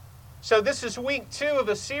So this is week 2 of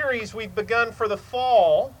a series we've begun for the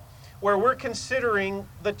fall where we're considering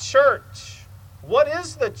the church. What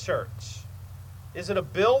is the church? Is it a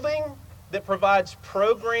building that provides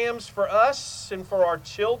programs for us and for our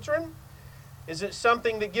children? Is it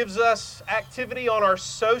something that gives us activity on our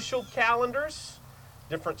social calendars?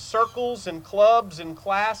 Different circles and clubs and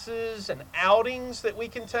classes and outings that we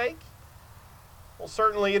can take? Well,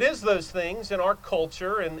 certainly it is those things in our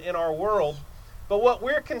culture and in our world. But what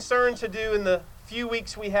we're concerned to do in the few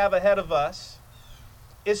weeks we have ahead of us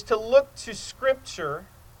is to look to Scripture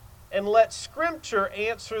and let Scripture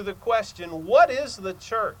answer the question, what is the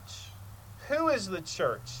church? Who is the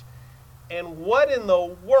church? And what in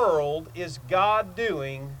the world is God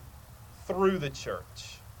doing through the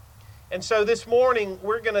church? And so this morning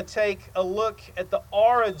we're going to take a look at the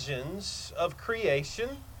origins of creation,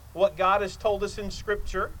 what God has told us in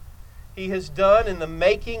Scripture He has done in the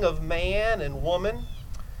making of man and woman.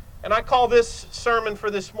 And I call this sermon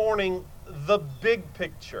for this morning, The Big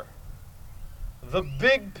Picture. The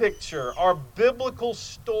big picture, our biblical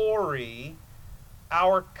story,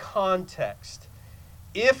 our context.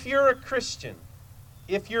 If you're a Christian,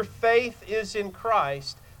 if your faith is in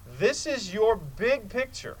Christ, this is your big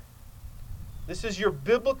picture. This is your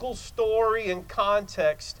biblical story and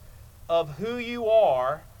context of who you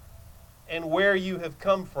are and where you have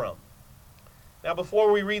come from. Now,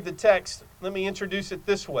 before we read the text, let me introduce it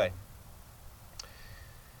this way.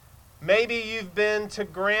 Maybe you've been to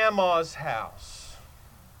Grandma's house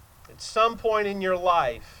at some point in your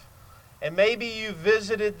life, and maybe you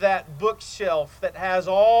visited that bookshelf that has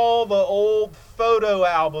all the old photo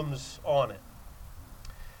albums on it.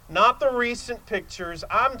 Not the recent pictures,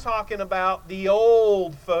 I'm talking about the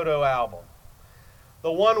old photo album.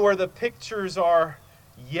 The one where the pictures are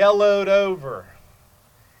yellowed over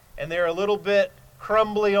and they're a little bit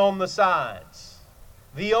crumbly on the sides.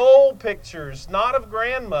 The old pictures, not of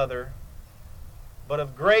grandmother, but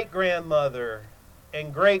of great-grandmother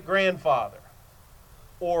and great-grandfather,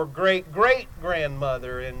 or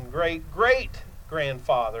great-great-grandmother and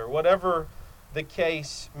great-great-grandfather, whatever the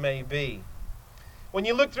case may be. When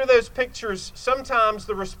you look through those pictures, sometimes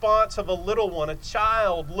the response of a little one, a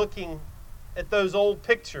child looking at those old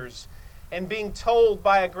pictures and being told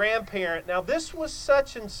by a grandparent, now this was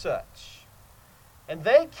such and such, and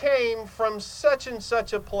they came from such and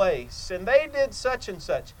such a place, and they did such and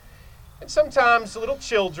such. And sometimes little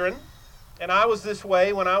children, and I was this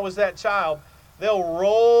way when I was that child, they'll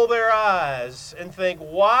roll their eyes and think,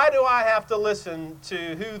 why do I have to listen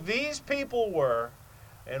to who these people were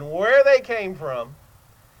and where they came from?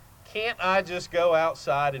 Can't I just go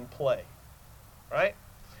outside and play? Right?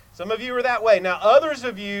 Some of you are that way. Now others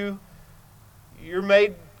of you, you're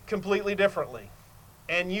made completely differently.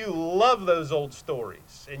 And you love those old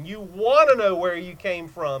stories. And you want to know where you came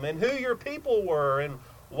from and who your people were and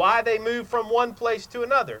why they moved from one place to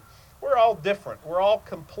another. We're all different. We're all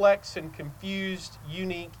complex and confused,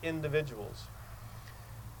 unique individuals.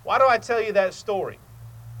 Why do I tell you that story?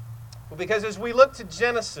 Well, because as we look to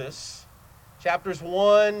Genesis, chapters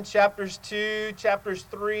 1, chapters 2, chapters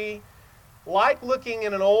 3, like looking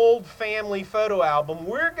in an old family photo album,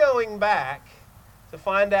 we're going back to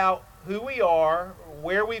find out who we are,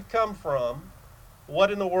 where we've come from, what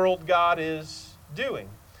in the world God is doing.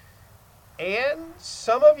 And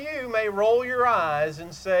some of you may roll your eyes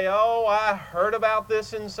and say, oh, I heard about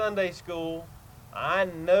this in Sunday school. I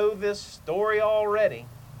know this story already.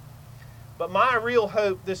 But my real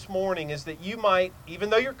hope this morning is that you might, even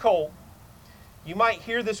though you're cold, you might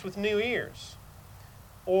hear this with new ears.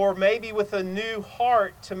 Or maybe with a new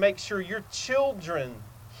heart to make sure your children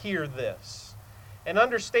hear this. And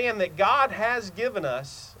understand that God has given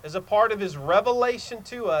us, as a part of His revelation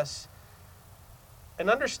to us, an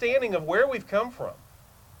understanding of where we've come from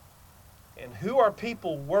and who our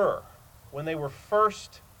people were when they were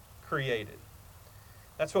first created.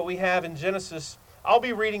 That's what we have in Genesis. I'll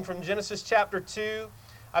be reading from Genesis chapter 2.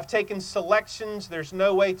 I've taken selections. There's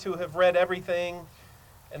no way to have read everything.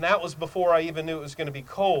 And that was before I even knew it was going to be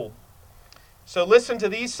cold. So listen to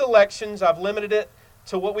these selections. I've limited it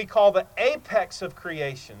to what we call the apex of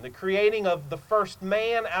creation, the creating of the first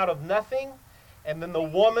man out of nothing, and then the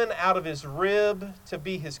woman out of his rib to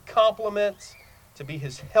be his complement, to be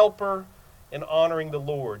his helper in honoring the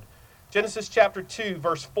Lord. Genesis chapter 2,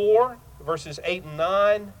 verse 4, verses 8 and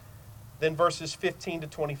 9, then verses 15 to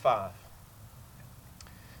 25.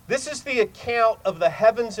 This is the account of the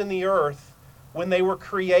heavens and the earth when they were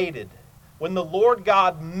created, when the Lord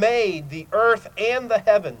God made the earth and the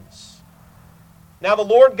heavens. Now the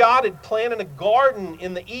Lord God had planted a garden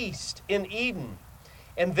in the east, in Eden,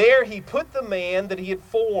 and there He put the man that He had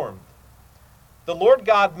formed. the Lord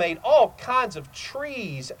God made all kinds of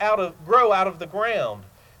trees grow out of the ground,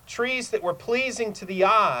 trees that were pleasing to the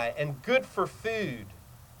eye and good for food.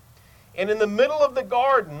 And in the middle of the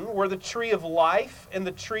garden were the tree of life and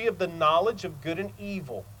the tree of the knowledge of good and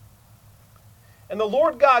evil. And the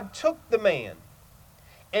Lord God took the man,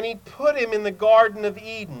 and he put him in the Garden of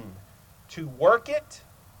Eden to work it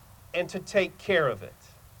and to take care of it.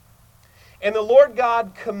 And the Lord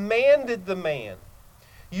God commanded the man,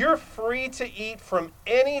 "You're free to eat from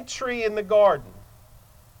any tree in the garden,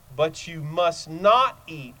 but you must not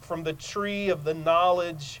eat from the tree of the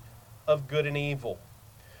knowledge of good and evil.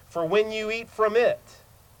 For when you eat from it,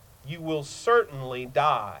 you will certainly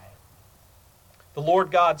die." The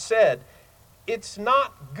Lord God said, "It's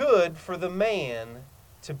not good for the man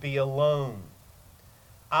to be alone.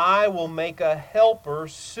 I will make a helper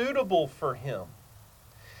suitable for him."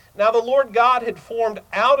 Now the Lord God had formed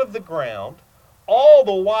out of the ground all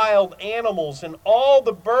the wild animals and all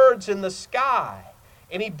the birds in the sky,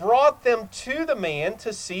 and he brought them to the man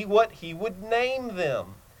to see what he would name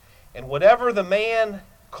them. And whatever the man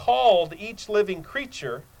called each living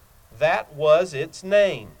creature, that was its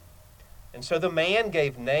name. And so the man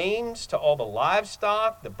gave names to all the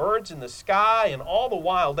livestock, the birds in the sky, and all the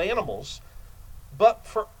wild animals. But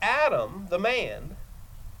for Adam, the man,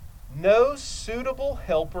 no suitable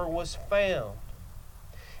helper was found.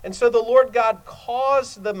 And so the Lord God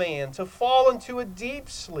caused the man to fall into a deep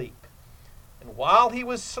sleep. And while he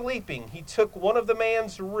was sleeping, he took one of the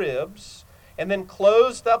man's ribs and then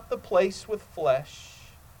closed up the place with flesh.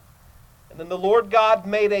 And then the Lord God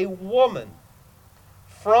made a woman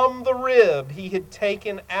from the rib he had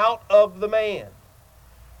taken out of the man,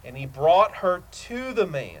 and he brought her to the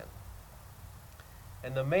man.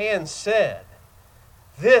 And the man said,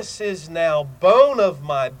 "This is now bone of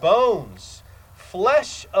my bones,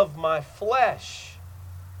 flesh of my flesh.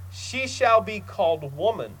 She shall be called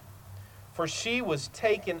woman, for she was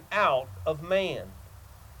taken out of man."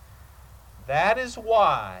 That is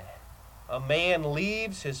why a man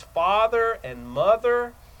leaves his father and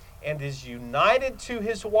mother and is united to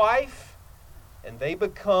his wife, and they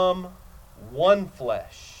become one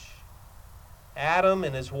flesh. Adam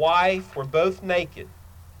and his wife were both naked,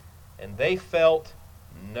 and they felt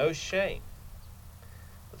no shame.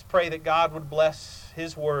 Let's pray that God would bless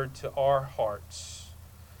his word to our hearts.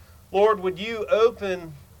 Lord, would you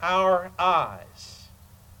open our eyes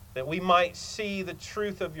that we might see the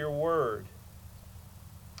truth of your word?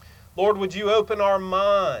 Lord, would you open our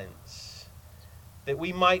minds that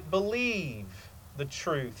we might believe the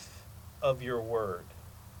truth of your word?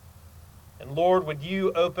 And Lord, would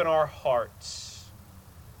you open our hearts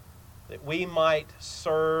that we might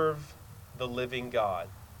serve the living God?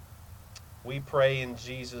 We pray in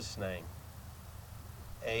Jesus' name.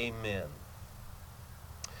 Amen.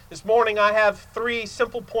 This morning I have 3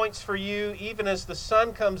 simple points for you, even as the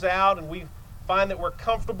sun comes out and we find that we're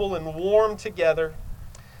comfortable and warm together.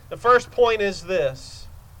 The first point is this: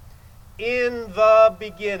 in the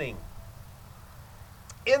beginning.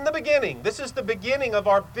 In the beginning. This is the beginning of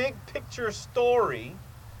our big picture story,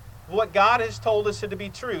 what God has told us to be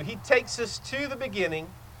true. He takes us to the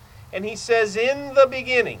beginning, and he says, in the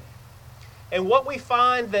beginning. And what we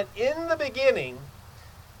find that in the beginning,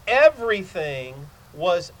 everything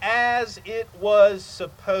was as it was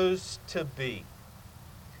supposed to be.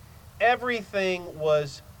 Everything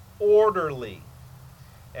was orderly.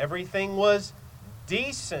 Everything was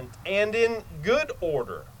decent and in good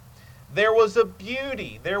order. There was a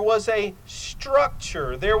beauty. There was a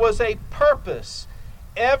structure. There was a purpose.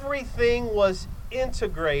 Everything was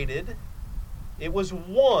integrated. It was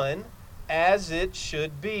one as it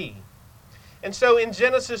should be. And so in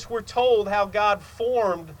Genesis, we're told how God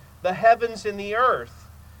formed the heavens and the earth.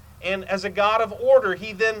 And as a God of order,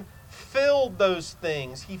 he then filled those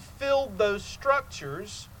things. He filled those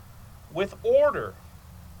structures with order.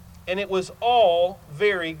 And it was all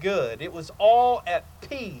very good. It was all at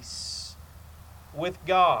peace with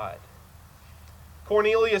God.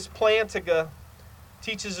 Cornelius Plantinga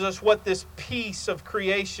teaches us what this peace of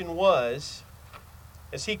creation was,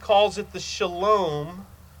 as he calls it the shalom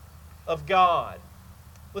of God.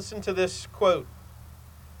 Listen to this quote,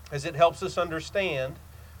 as it helps us understand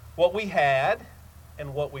what we had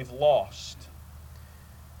and what we've lost.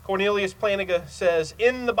 Cornelius Plantinga says,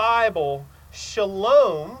 in the Bible,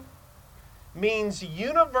 shalom means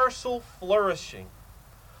universal flourishing,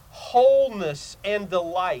 wholeness and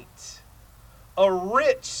delight, a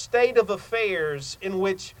rich state of affairs in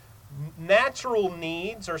which natural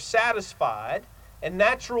needs are satisfied and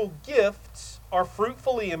natural gifts are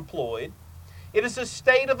fruitfully employed. It is a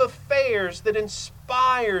state of affairs that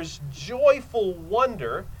inspires joyful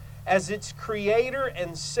wonder as its creator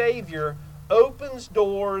and savior, opens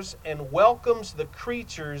doors and welcomes the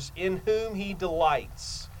creatures in whom he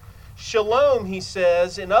delights. Shalom, he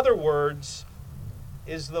says, in other words,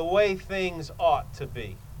 is the way things ought to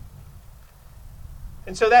be.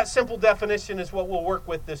 And so that simple definition is what we'll work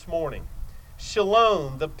with this morning.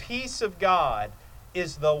 Shalom, the peace of God,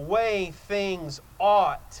 is the way things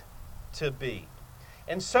ought to be.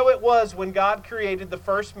 And so it was when God created the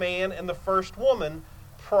first man and the first woman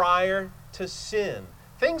prior to sin.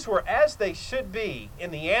 Things were as they should be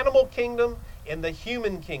in the animal kingdom, in the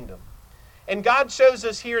human kingdom. And God shows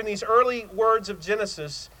us here in these early words of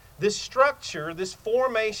Genesis this structure, this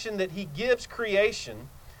formation that he gives creation.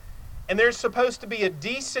 And there's supposed to be a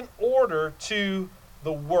decent order to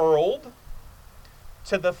the world,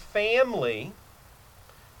 to the family,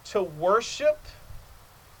 to worship,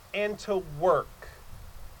 and to work.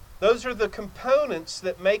 Those are the components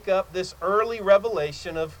that make up this early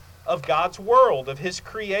revelation of God's world, of his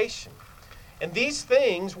creation. And these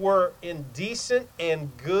things were in decent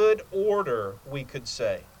and good order, we could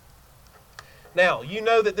say. Now, you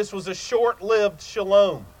know that this was a short-lived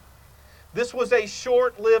shalom. This was a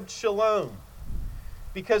short-lived shalom.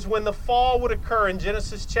 Because when the fall would occur in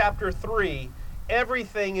Genesis chapter 3,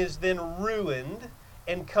 everything is then ruined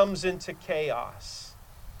and comes into chaos.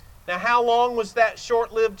 Now, how long was that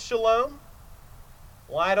short-lived shalom?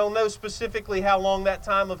 Well, I don't know specifically how long that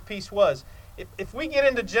time of peace was. If we get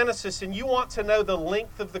into Genesis and you want to know the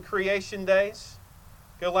length of the creation days,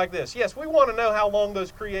 go like this. Yes, we want to know how long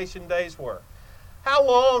those creation days were. How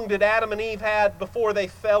long did Adam and Eve had before they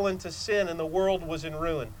fell into sin and the world was in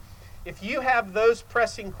ruin? If you have those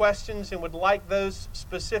pressing questions and would like those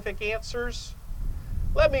specific answers,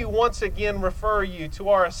 let me once again refer you to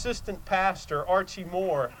our assistant pastor, Archie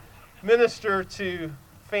Moore, minister to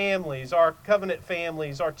families, our covenant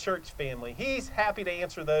families, our church family. He's happy to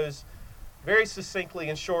answer those very succinctly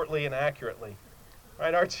and shortly and accurately.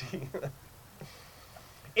 Right, Archie?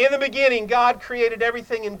 In the beginning, God created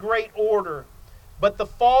everything in great order. But the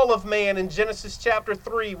fall of man in Genesis chapter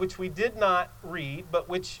 3, which we did not read, but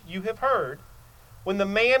which you have heard, when the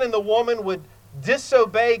man and the woman would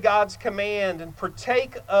disobey God's command and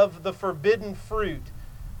partake of the forbidden fruit,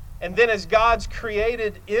 and then as God's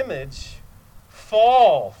created image,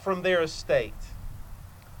 fall from their estate.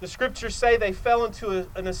 The scriptures say they fell into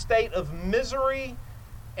an estate of misery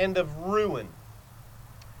and of ruin.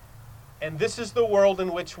 And this is the world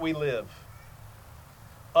in which we live.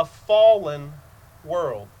 A fallen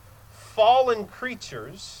world. Fallen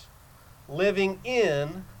creatures living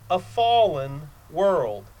in a fallen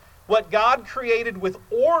world. What God created with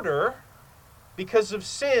order because of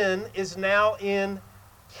sin is now in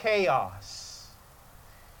chaos.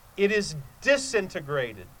 It is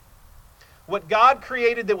disintegrated. What God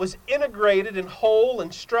created that was integrated and whole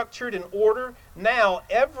and structured in order, now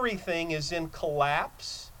everything is in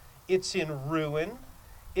collapse. It's in ruin.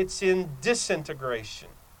 It's in disintegration.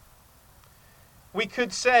 We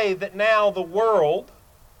could say that now the world,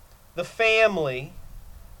 the family,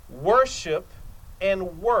 worship,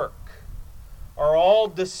 and work are all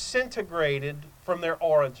disintegrated from their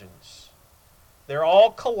origins. They're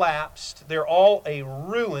all collapsed. They're all a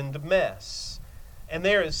ruined mess. And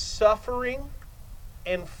there is suffering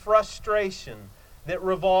and frustration that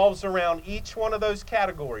revolves around each one of those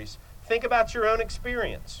categories. Think about your own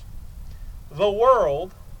experience. The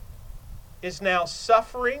world is now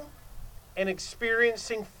suffering and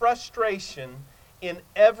experiencing frustration in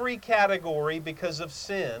every category because of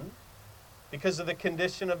sin, because of the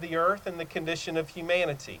condition of the earth and the condition of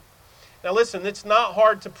humanity. Now listen, it's not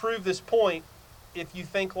hard to prove this point if you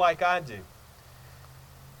think like I do.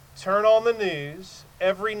 Turn on the news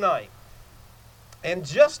every night. And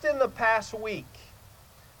just in the past week,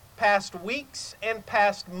 past weeks and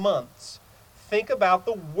past months, think about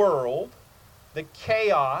the world, the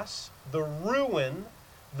chaos, the ruin,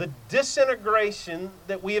 the disintegration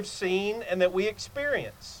that we have seen and that we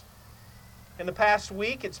experience. In the past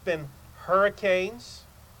week, it's been hurricanes,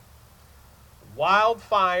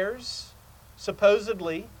 wildfires,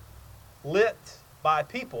 supposedly lit by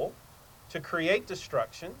people to create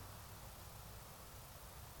destruction,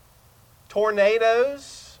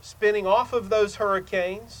 tornadoes spinning off of those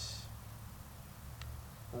hurricanes,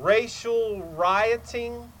 racial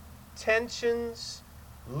rioting, tensions,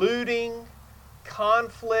 looting,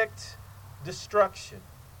 conflict, destruction.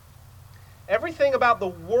 Everything about the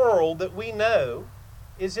world that we know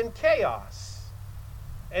is in chaos,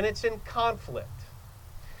 and it's in conflict.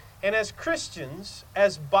 And as Christians,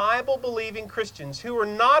 as Bible-believing Christians who are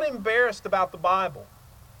not embarrassed about the Bible,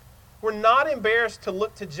 we're not embarrassed to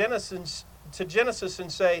look to Genesis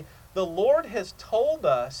and say, the Lord has told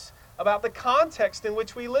us about the context in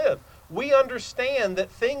which we live. We understand that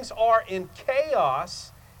things are in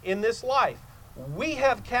chaos in this life. We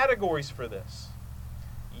have categories for this.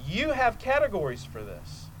 You have categories for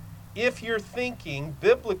this. If you're thinking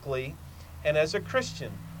biblically and as a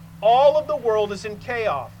Christian, all of the world is in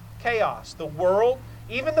chaos. The world,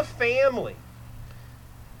 even the family.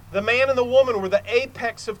 The man and the woman were the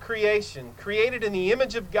apex of creation, created in the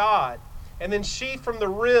image of God, and then she from the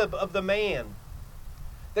rib of the man.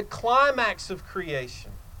 The climax of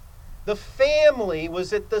creation. The family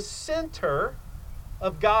was at the center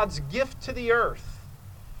of God's gift to the earth.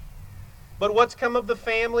 But what's come of the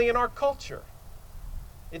family in our culture?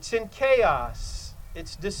 It's in chaos.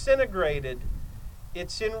 It's disintegrated.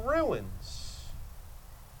 It's in ruins.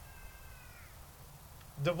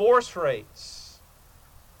 Divorce rates.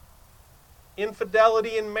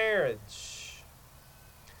 Infidelity in marriage.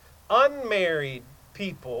 Unmarried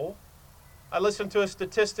people. I listened to a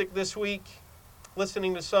statistic this week,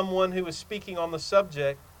 listening to someone who was speaking on the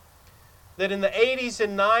subject, that in the 80s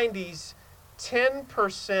and 90s,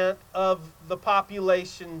 10% of the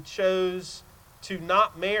population chose to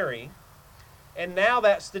not marry, and now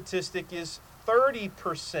that statistic is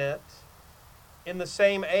 30% in the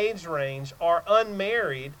same age range are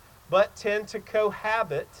unmarried, but tend to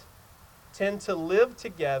cohabit, tend to live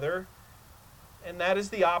together, and that is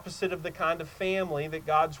the opposite of the kind of family that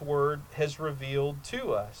God's Word has revealed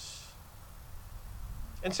to us.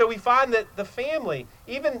 And so we find that the family,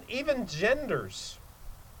 even genders,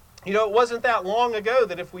 it wasn't that long ago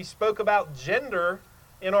that if we spoke about gender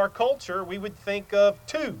in our culture, we would think of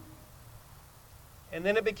 2. And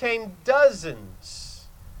then it became dozens.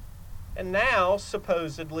 And now,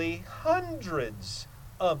 supposedly, hundreds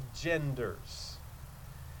of genders.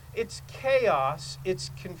 It's chaos,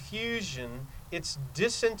 it's confusion, it's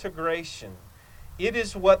disintegration. It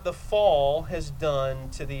is what the fall has done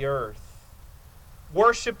to the earth.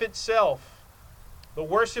 Worship itself, the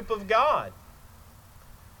worship of God.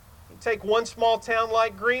 You take one small town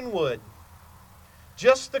like Greenwood,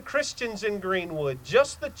 just the Christians in Greenwood,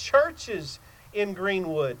 just the churches in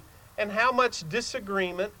Greenwood, and how much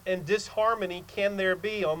disagreement and disharmony can there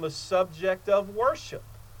be on the subject of worship?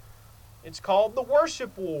 It's called the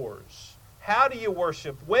worship wars. How do you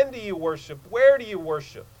worship? When do you worship? Where do you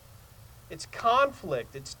worship? It's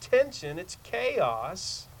conflict, it's tension, it's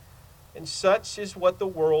chaos, and such is what the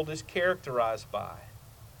world is characterized by.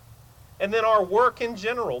 And then our work in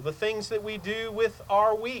general, the things that we do with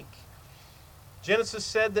our week. Genesis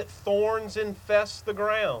said that thorns infest the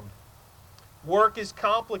ground. Work is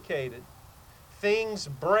complicated. Things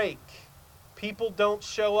break. People don't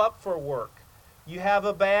show up for work. You have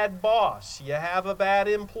a bad boss. You have a bad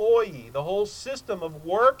employee. The whole system of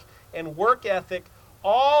work and work ethic,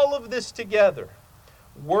 all of this together,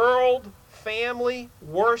 world, family,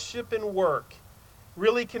 worship, and work,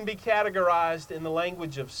 really can be categorized in the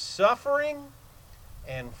language of suffering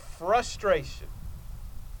and frustration.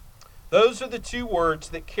 Those are the two words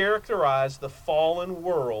that characterize the fallen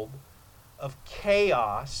world of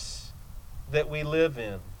chaos that we live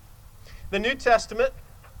in. The New Testament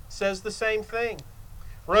says the same thing.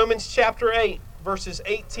 Romans chapter 8, verses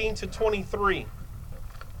 18 to 23.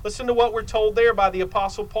 Listen to what we're told there by the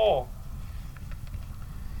Apostle Paul.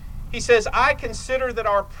 He says, I consider that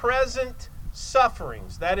our present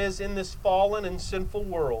sufferings, that is, in this fallen and sinful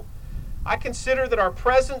world, I consider that our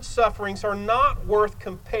present sufferings are not worth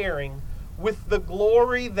comparing with the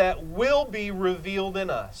glory that will be revealed in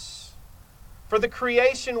us. For the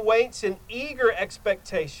creation waits in eager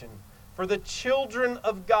expectation for the children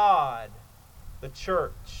of God, the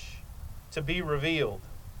church, to be revealed.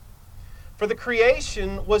 For the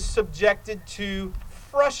creation was subjected to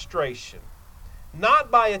frustration,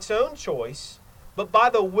 not by its own choice, but by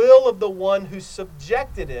the will of the one who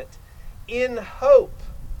subjected it, in hope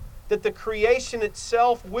that the creation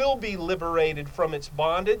itself will be liberated from its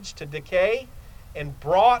bondage to decay and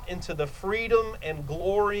brought into the freedom and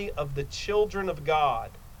glory of the children of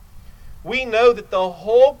God. We know that the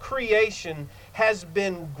whole creation has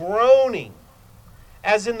been groaning,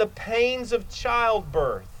 as in the pains of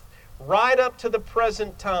childbirth, right up to the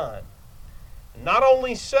present time. Not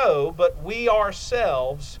only so, but we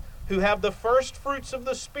ourselves, who have the first fruits of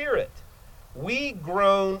the Spirit, we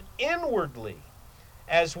groan inwardly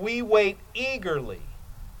as we wait eagerly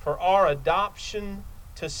for our adoption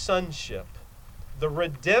to sonship, the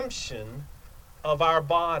redemption of our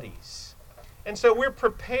bodies. And so we're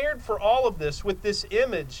prepared for all of this with this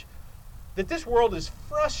image that this world is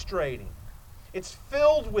frustrating. It's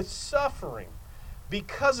filled with suffering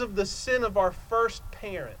because of the sin of our first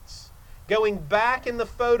parents. Going back in the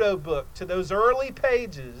photo book to those early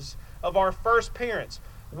pages of our first parents,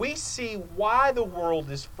 we see why the world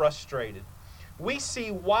is frustrated. We see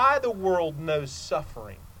why the world knows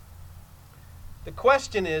suffering. The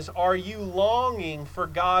question is, are you longing for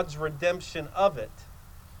God's redemption of it?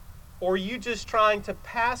 Or are you just trying to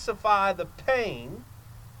pacify the pain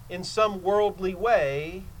in some worldly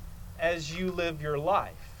way as you live your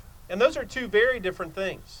life? And those are two very different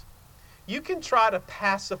things. You can try to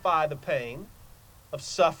pacify the pain of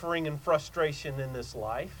suffering and frustration in this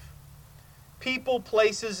life. People,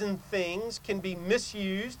 places, and things can be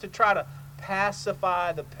misused to try to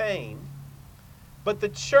pacify the pain. But the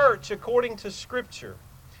church, according to Scripture,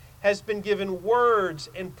 has been given words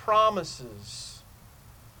and promises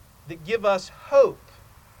that give us hope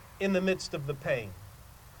in the midst of the pain,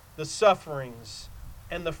 the sufferings,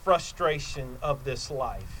 and the frustration of this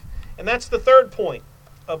life. And that's the third point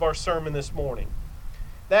of our sermon this morning.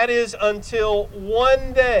 That is, until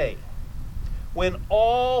one day when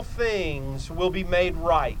all things will be made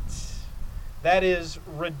right. That is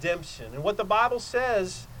redemption. And what the Bible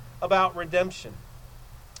says about redemption: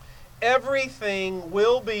 everything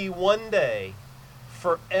will be one day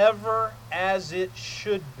forever as it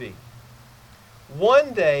should be.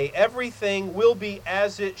 One day, everything will be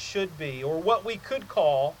as it should be, or what we could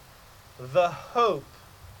call the hope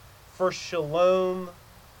for shalom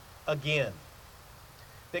again.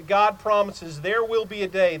 That God promises there will be a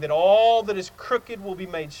day that all that is crooked will be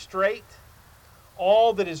made straight,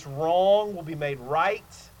 all that is wrong will be made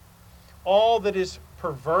right, all that is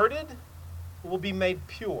perverted will be made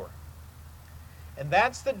pure. And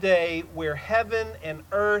that's the day where heaven and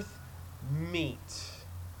earth meet.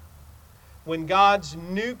 When God's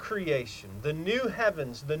new creation, the new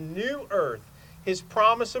heavens, the new earth, His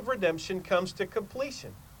promise of redemption comes to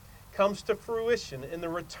completion, comes to fruition in the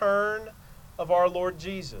return of our Lord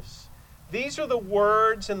Jesus. These are the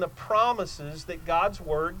words and the promises that God's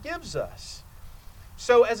Word gives us.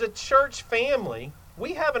 So as a church family,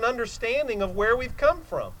 we have an understanding of where we've come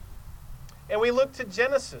from. And we look to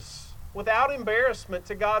Genesis without embarrassment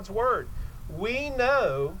to God's Word. We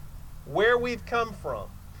know where we've come from.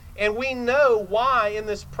 And we know why in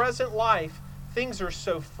this present life things are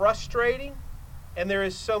so frustrating and there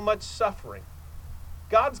is so much suffering.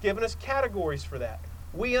 God's given us categories for that.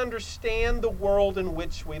 We understand the world in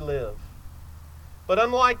which we live. But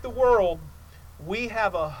unlike the world, we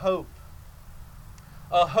have a hope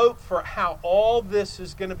for how all this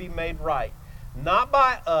is going to be made right. Not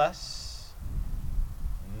by us,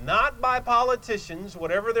 not by politicians,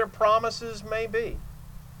 whatever their promises may be.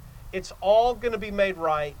 It's all going to be made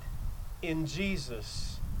right in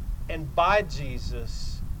Jesus and by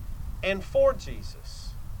Jesus and for Jesus.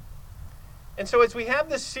 And so as we have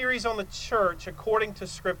this series on the church according to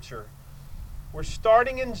Scripture, we're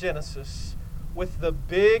starting in Genesis with the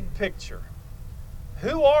big picture.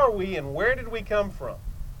 Who are we and where did we come from?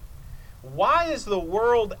 Why is the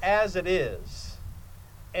world as it is?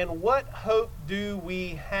 And what hope do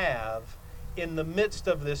we have in the midst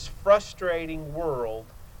of this frustrating world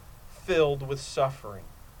filled with suffering?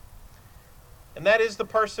 And that is the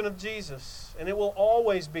person of Jesus. And it will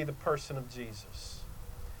always be the person of Jesus.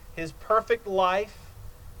 His perfect life,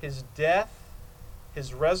 His death,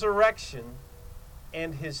 His resurrection,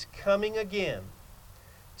 and His coming again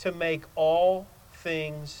to make all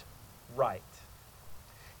things right.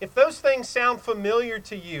 If those things sound familiar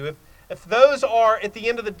to you, if those are, at the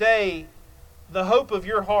end of the day, the hope of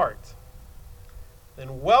your heart,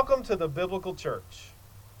 then welcome to the biblical church.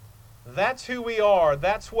 That's who we are.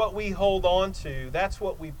 That's what we hold on to. That's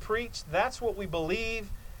what we preach. That's what we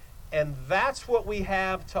believe. And that's what we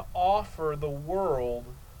have to offer the world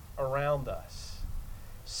around us.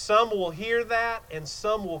 Some will hear that, and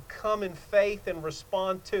some will come in faith and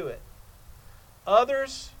respond to it.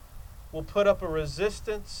 Others will put up a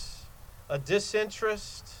resistance, a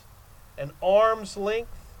disinterest, an arm's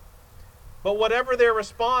length. But whatever their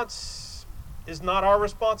response is not our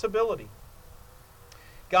responsibility.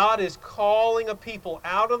 God is calling a people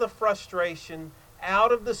out of the frustration,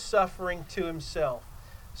 out of the suffering to Himself.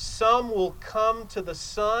 Some will come to the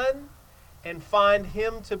Son and find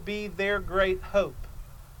Him to be their great hope,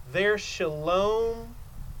 their shalom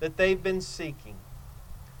that they've been seeking.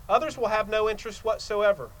 Others will have no interest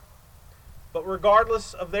whatsoever. But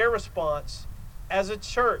regardless of their response, as a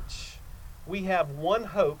church, we have one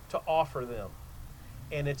hope to offer them.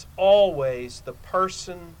 And it's always the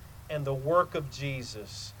person and the work of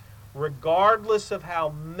Jesus. Regardless of how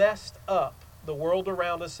messed up the world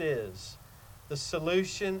around us is, the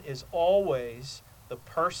solution is always the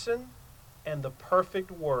person and the perfect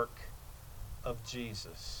work of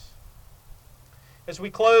Jesus. As we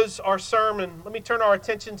close our sermon, let me turn our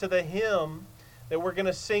attention to the hymn that we're going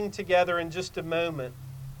to sing together in just a moment.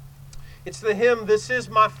 It's the hymn, "This Is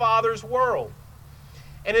My Father's World."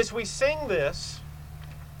 And as we sing this,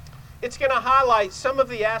 it's going to highlight some of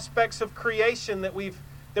the aspects of creation that we've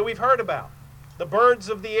heard about. The birds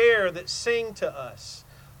of the air that sing to us.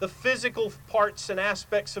 The physical parts and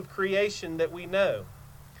aspects of creation that we know.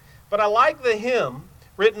 But I like the hymn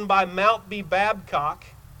written by Maltby Babcock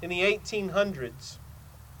in the 1800s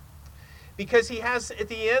because he has at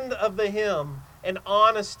the end of the hymn an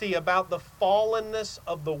honesty about the fallenness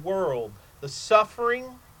of the world, the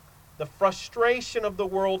suffering, the frustration of the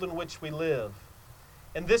world in which we live.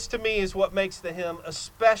 And this to me is what makes the hymn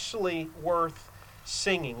especially worth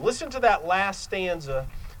singing. Listen to that last stanza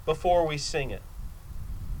before we sing it.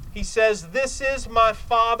 He says, "This is my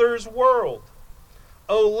Father's world.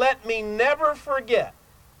 Oh, let me never forget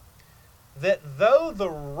that though the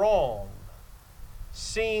wrong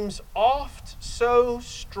seems oft so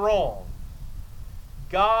strong,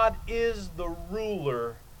 God is the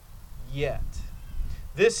ruler yet.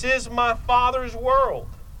 This is my Father's world.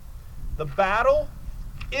 The battle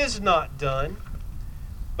is not done,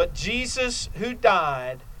 but Jesus who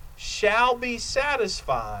died shall be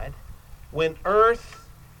satisfied when earth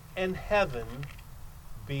and heaven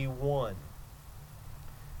be one."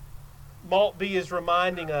 Maltby is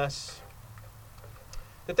reminding us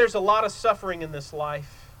that there's a lot of suffering in this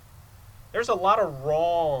life. There's a lot of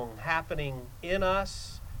wrong happening in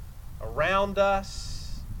us, around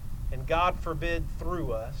us, and God forbid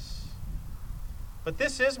through us. But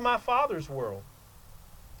this is my Father's world.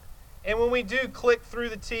 And when we do click through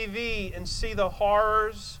the TV and see the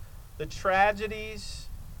horrors, the tragedies,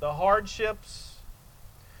 the hardships,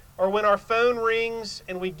 or when our phone rings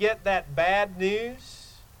and we get that bad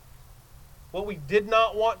news, what we did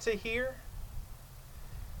not want to hear,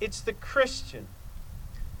 it's the Christian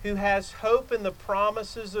who has hope in the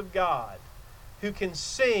promises of God, who can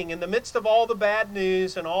sing in the midst of all the bad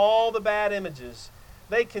news and all the bad images.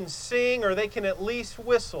 They can sing, or they can at least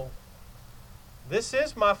whistle, "This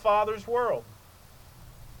is my Father's world."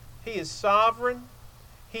 He is sovereign.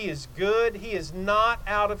 He is good. He is not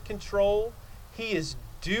out of control. He is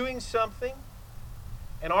doing something.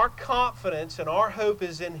 And our confidence and our hope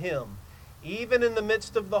is in Him. Even in the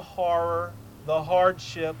midst of the horror, the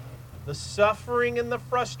hardship, the suffering, and the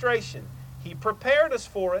frustration, He prepared us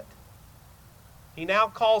for it. He now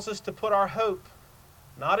calls us to put our hope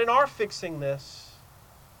not in our fixing this,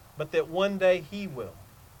 but that one day He will.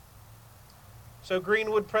 So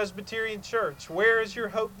Greenwood Presbyterian Church, where is your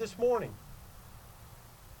hope this morning?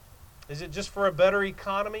 Is it just for a better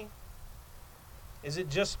economy? Is it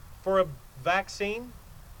just for a vaccine?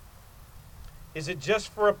 Is it just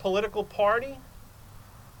for a political party?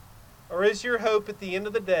 Or is your hope at the end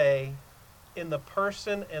of the day in the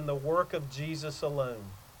person and the work of Jesus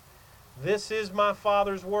alone? This is my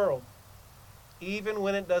Father's world, even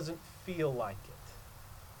when it doesn't feel like it.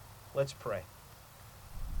 Let's pray.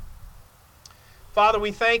 Father,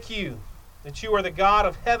 we thank You that You are the God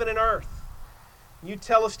of heaven and earth. You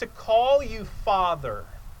tell us to call You Father.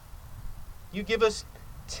 You give us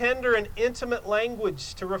tender and intimate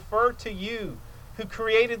language to refer to You, who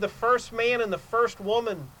created the first man and the first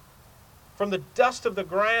woman from the dust of the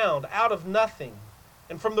ground, out of nothing,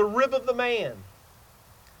 and from the rib of the man.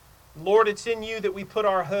 Lord, it's in You that we put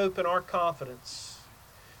our hope and our confidence.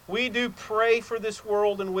 We do pray for this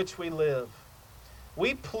world in which we live.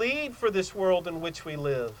 We plead for this world in which we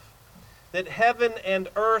live, that heaven and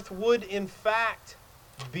earth would in fact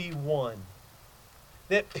be one,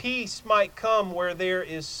 that peace might come where there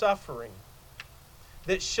is suffering,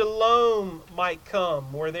 that shalom might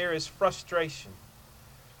come where there is frustration.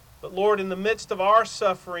 But Lord, in the midst of our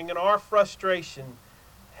suffering and our frustration,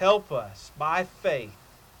 help us by faith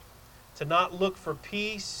to not look for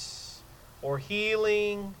peace or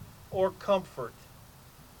healing or comfort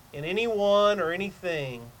in anyone or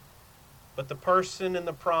anything but the person and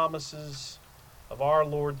the promises of our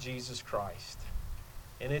Lord Jesus Christ.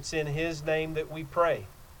 And it's in His name that we pray.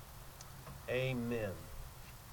 Amen.